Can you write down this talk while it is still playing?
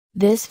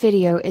This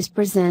video is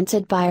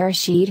presented by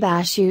Rashid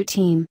Bashu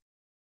team.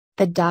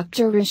 The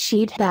Dr.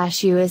 Rashid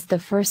Bashu is the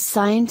first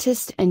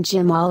scientist and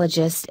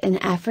gemologist in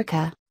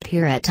Africa.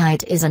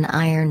 Pyrrhotite is an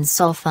iron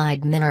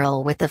sulfide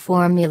mineral with the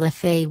formula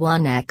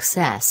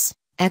Fe1xS,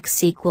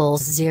 x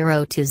equals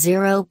 0 to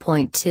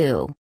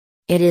 0.2.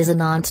 It is a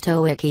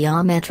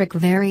nonstoichiometric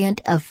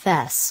variant of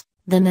Fes,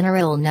 the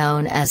mineral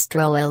known as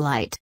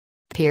troilite.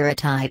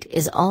 Pyrrhotite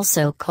is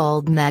also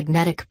called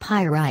magnetic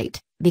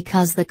pyrite,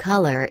 because the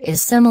color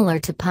is similar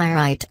to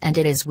pyrite and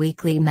it is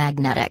weakly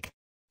magnetic.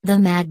 The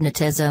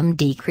magnetism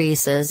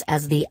decreases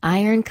as the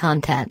iron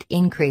content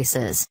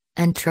increases,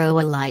 and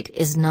troilite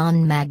is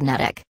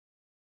non-magnetic.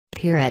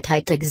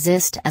 Pyrrhotite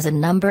exists as a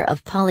number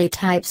of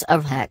polytypes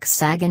of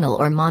hexagonal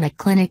or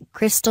monoclinic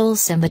crystal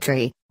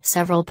symmetry.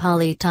 Several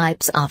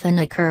polytypes often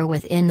occur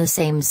within the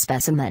same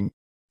specimen.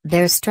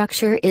 Their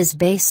structure is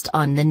based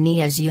on the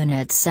NiAs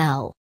unit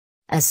cell.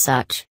 As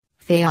such,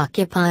 Fe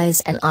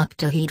occupies an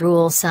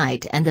octahedral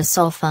site and the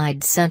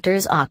sulfide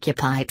centers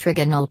occupy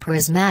trigonal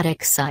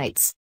prismatic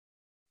sites.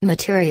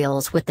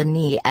 Materials with the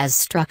NiAs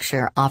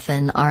structure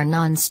often are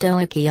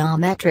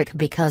nonstoichiometric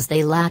because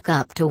they lack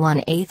up to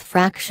 1/8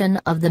 fraction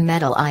of the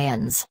metal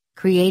ions,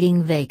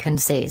 creating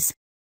vacancies.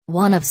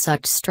 One of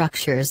such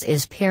structures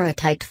is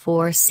pyrrhotite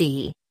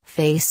 4C,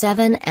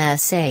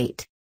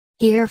 Fe7S8.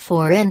 Here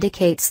 4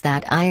 indicates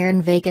that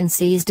iron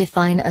vacancies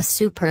define a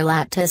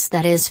superlattice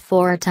that is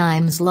 4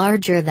 times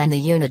larger than the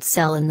unit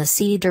cell in the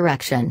C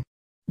direction.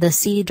 The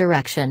C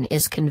direction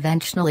is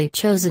conventionally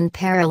chosen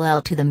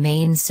parallel to the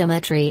main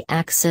symmetry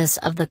axis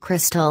of the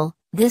crystal.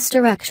 This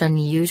direction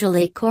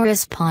usually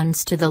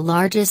corresponds to the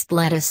largest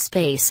lattice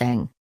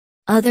spacing.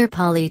 Other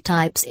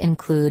polytypes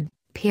include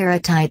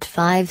pyrrhotite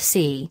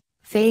 5C,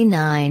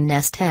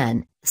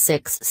 Fe9S10,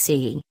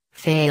 6C,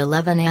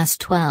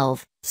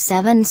 Fe11S12,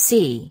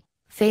 7C,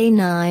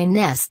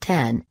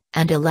 Fe9S10,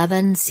 and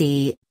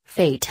 11C,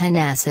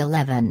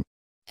 Fe10S11.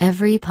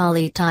 Every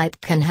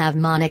polytype can have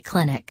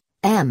monoclinic,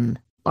 M,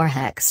 or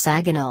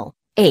hexagonal,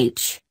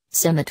 H,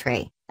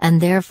 symmetry,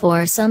 and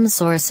therefore some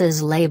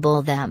sources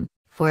label them,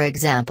 for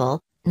example,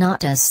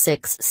 not as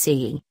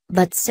 6C,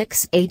 but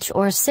 6H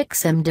or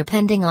 6M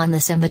depending on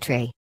the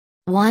symmetry.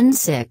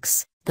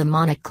 1-6, the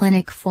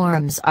monoclinic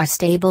forms are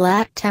stable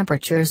at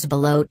temperatures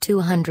below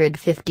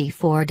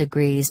 254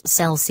 degrees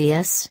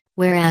Celsius,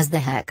 whereas the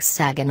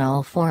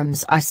hexagonal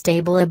forms are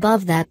stable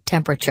above that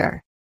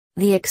temperature.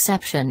 The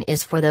exception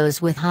is for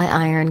those with high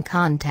iron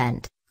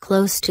content,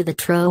 close to the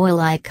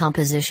troilite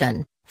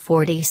composition,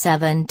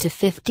 47 to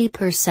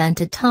 50%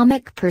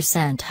 atomic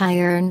percent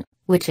iron,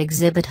 which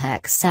exhibit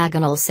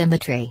hexagonal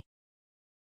symmetry.